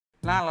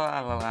La la la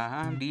la la,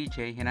 I'm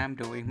DJ and I'm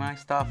doing my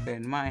stuff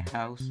in my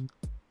house.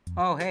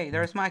 Oh hey,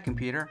 there's my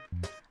computer.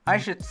 I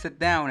should sit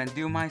down and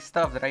do my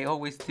stuff that I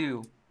always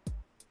do.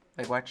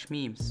 Like watch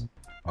memes.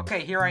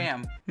 Okay, here I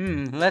am.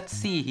 Let's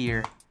see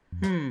here.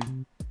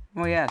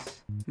 Oh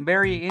yes,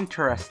 very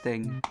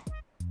interesting.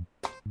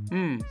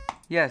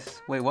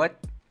 Yes, wait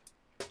what?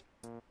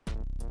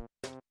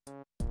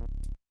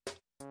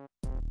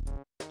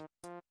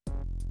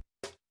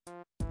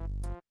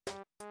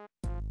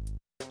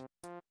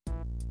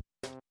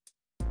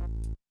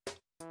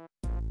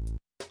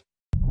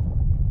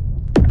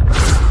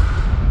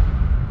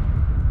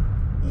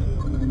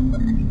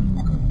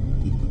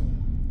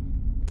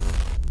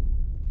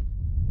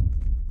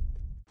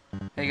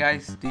 Hey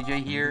guys,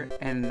 DJ here,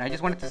 and I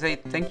just wanted to say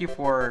thank you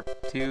for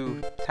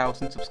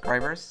 2,000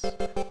 subscribers.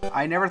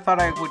 I never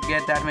thought I would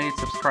get that many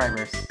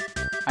subscribers.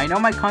 I know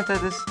my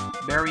content is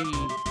very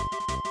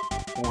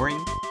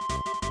boring,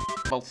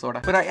 well sorta,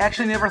 but I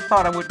actually never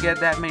thought I would get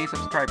that many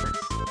subscribers.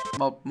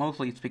 Well,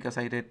 mostly it's because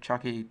I did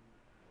chalky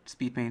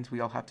speed paints, we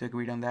all have to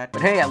agree on that.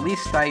 But hey, at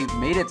least I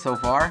made it so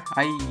far.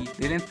 I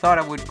didn't thought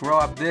I would grow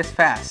up this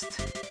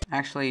fast.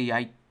 Actually,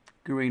 I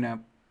grew in a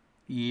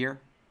year.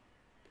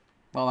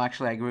 Well,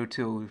 actually, I grew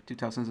to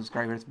 2,000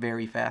 subscribers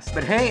very fast.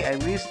 But hey,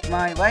 at least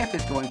my life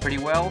is going pretty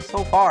well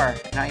so far,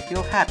 and I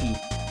feel happy.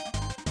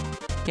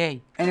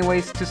 Yay.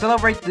 Anyways, to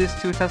celebrate this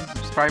 2,000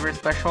 subscriber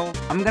special,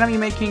 I'm gonna be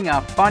making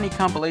a funny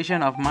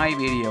compilation of my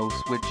videos,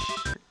 which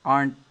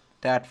aren't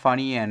that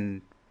funny,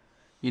 and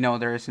you know,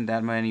 there isn't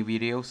that many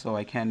videos, so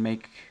I can't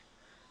make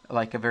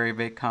like a very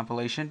big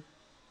compilation.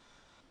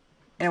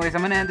 Anyways,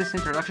 I'm gonna end this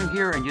introduction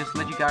here and just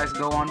let you guys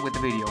go on with the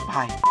video.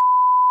 Bye.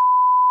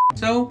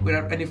 So,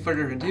 without any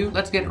further ado,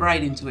 let's get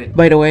right into it.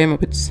 By the way, I'm a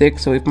bit sick,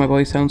 so if my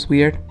voice sounds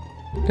weird,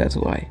 that's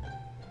why.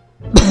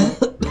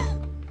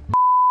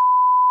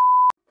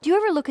 Do you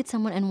ever look at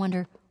someone and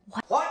wonder,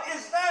 What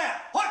is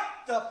that? What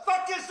the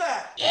fuck is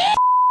that?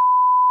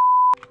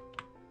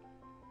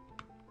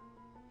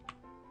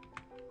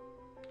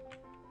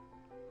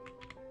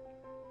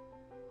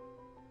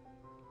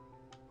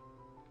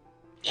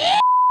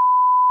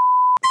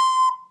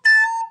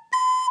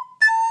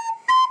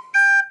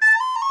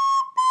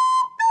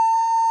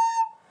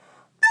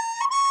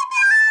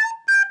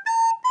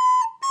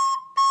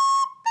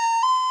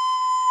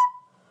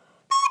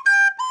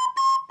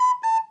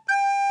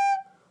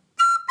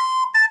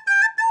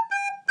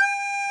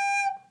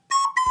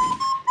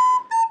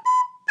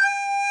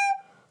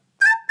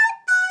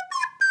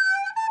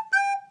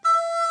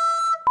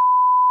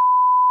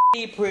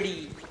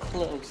 Pretty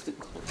close to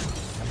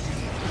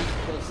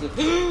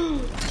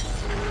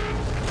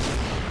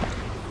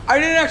I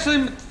didn't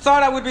actually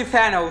thought I would be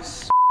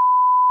Thanos.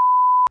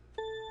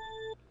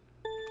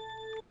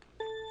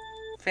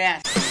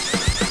 Fast.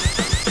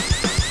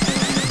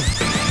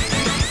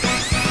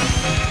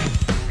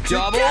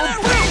 Double. Oh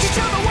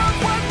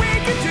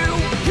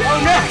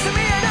no!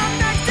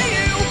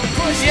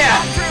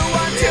 Yeah!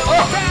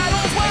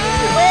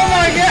 Oh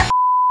my god!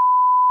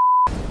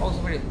 Oh,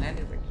 somebody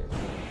landed right there.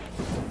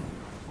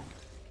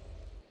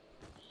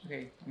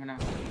 Okay, I'm gonna...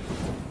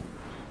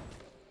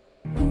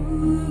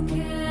 Who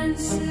can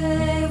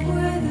say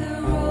where the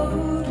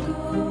road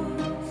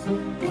goes,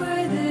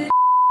 where the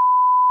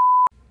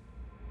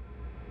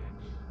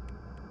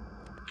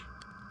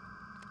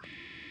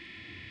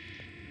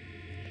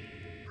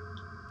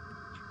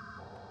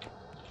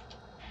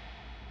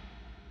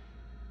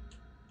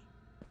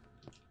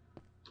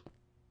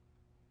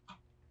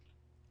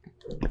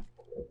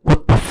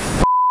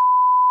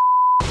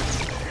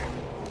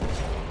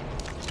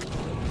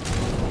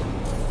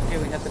Okay,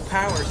 we have the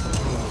powers.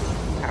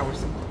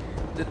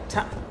 The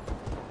time.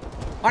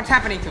 What's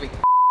happening to me?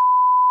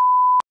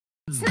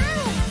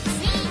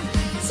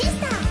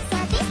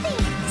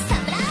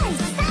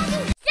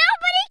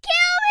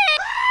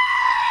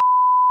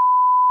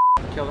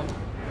 Kill them.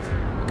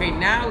 Okay,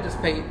 now the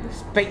space.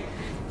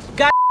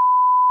 God.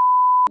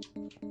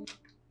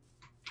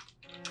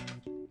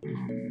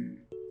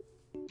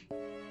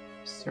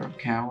 Is there a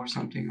cow or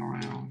something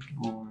around,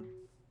 or?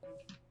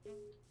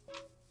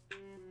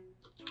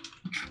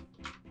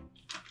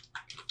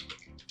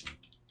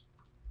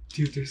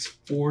 Dude, there's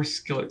 4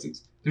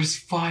 skeletons. There's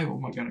 5. Oh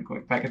my god, I'm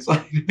going back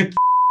inside.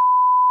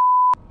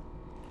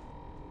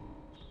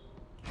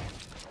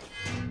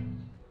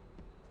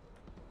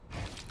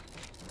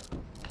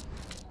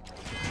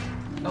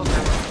 Oh,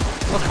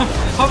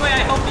 how may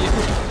I help you?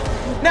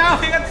 No,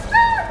 he got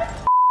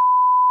stuck!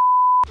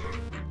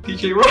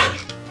 DJ, run!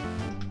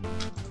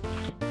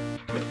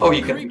 Oh,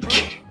 you got me.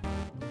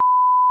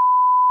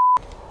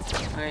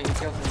 Okay, you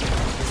killed him.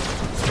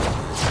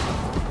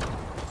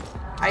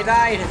 I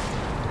died!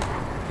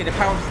 Okay, the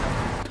power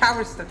stuff.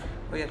 Power stuff.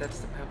 Oh yeah,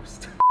 that's the power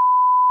stuff.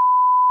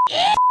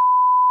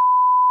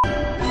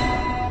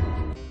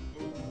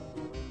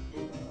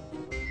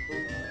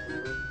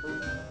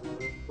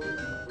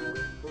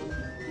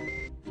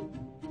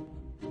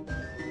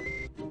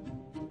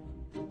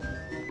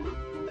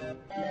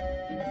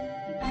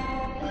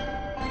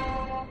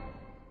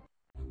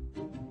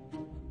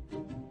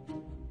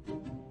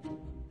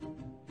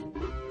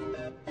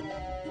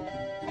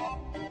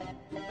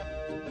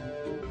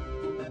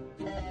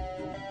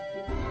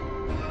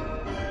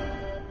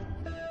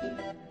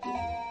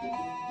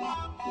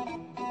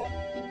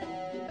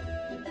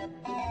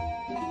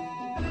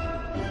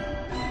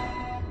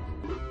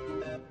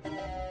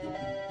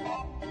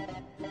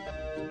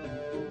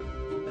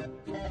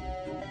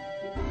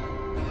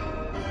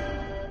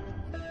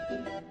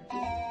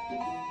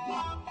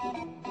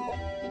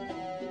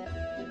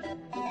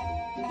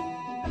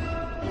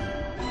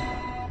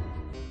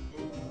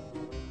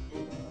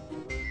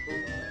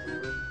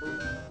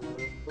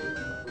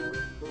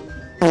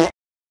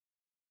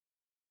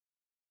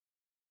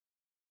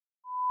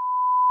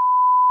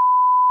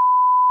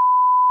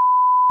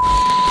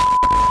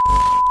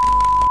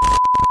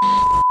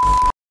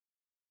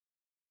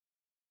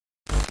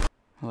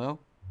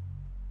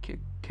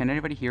 Can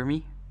anybody hear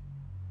me?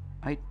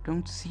 I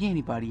don't see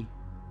anybody.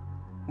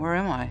 Where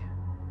am I?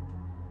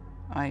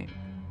 I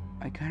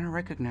kind of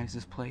recognize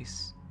this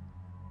place.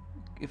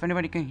 If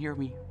anybody can hear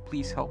me,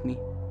 please help me.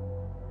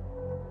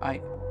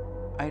 I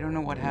don't know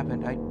what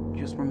happened. I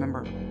just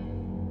remember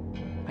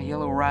a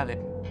yellow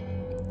rabbit.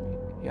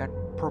 He had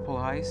purple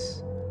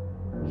eyes.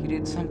 He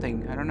did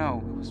something. I don't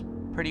know. It was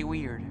pretty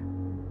weird.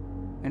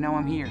 And now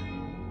I'm here.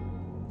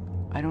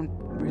 I don't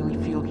really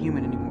feel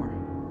human anymore.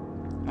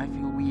 I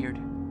feel weird.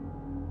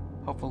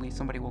 Hopefully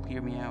somebody will hear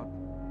me out.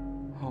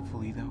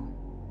 Hopefully, though.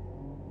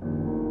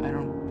 I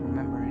don't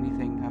remember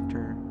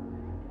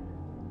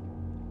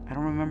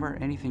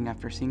anything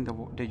after seeing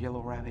the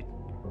yellow rabbit.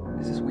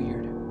 This is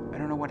weird. I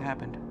don't know what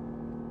happened.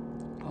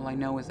 All I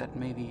know is that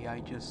maybe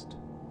I just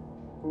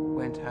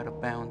went out of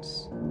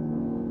bounds.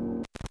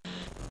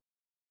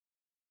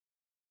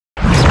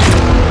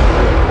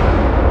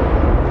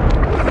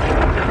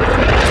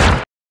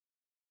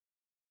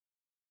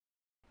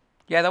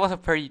 Yeah, that was a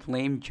pretty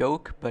lame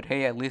joke, but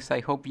hey, at least I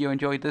hope you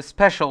enjoyed this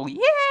special.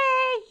 Yay!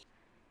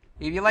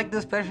 If you like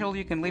this special,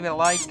 you can leave a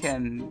like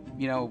and,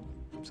 you know,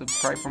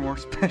 subscribe for more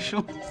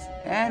specials.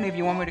 And if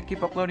you want me to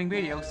keep uploading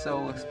videos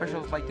so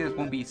specials like this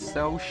won't be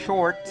so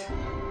short,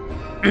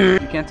 you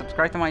can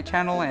subscribe to my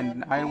channel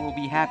and I will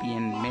be happy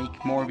and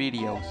make more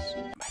videos.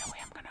 By the way,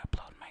 I'm gonna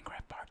upload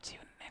Minecraft Part 2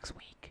 next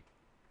week.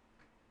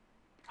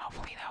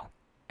 Hopefully though.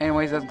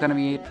 Anyways, that's gonna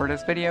be it for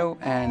this video,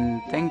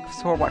 and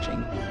thanks for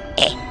watching.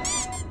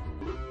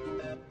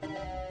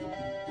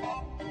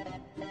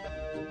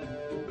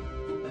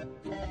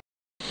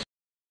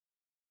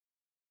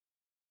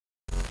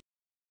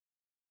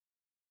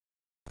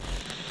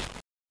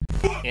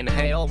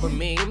 Inhale the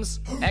memes,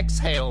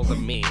 exhale the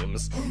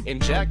memes,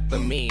 inject the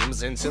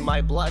memes into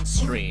my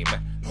bloodstream.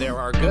 There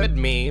are good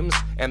memes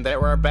and there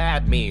are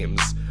bad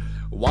memes.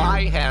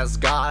 Why has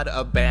God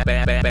a bad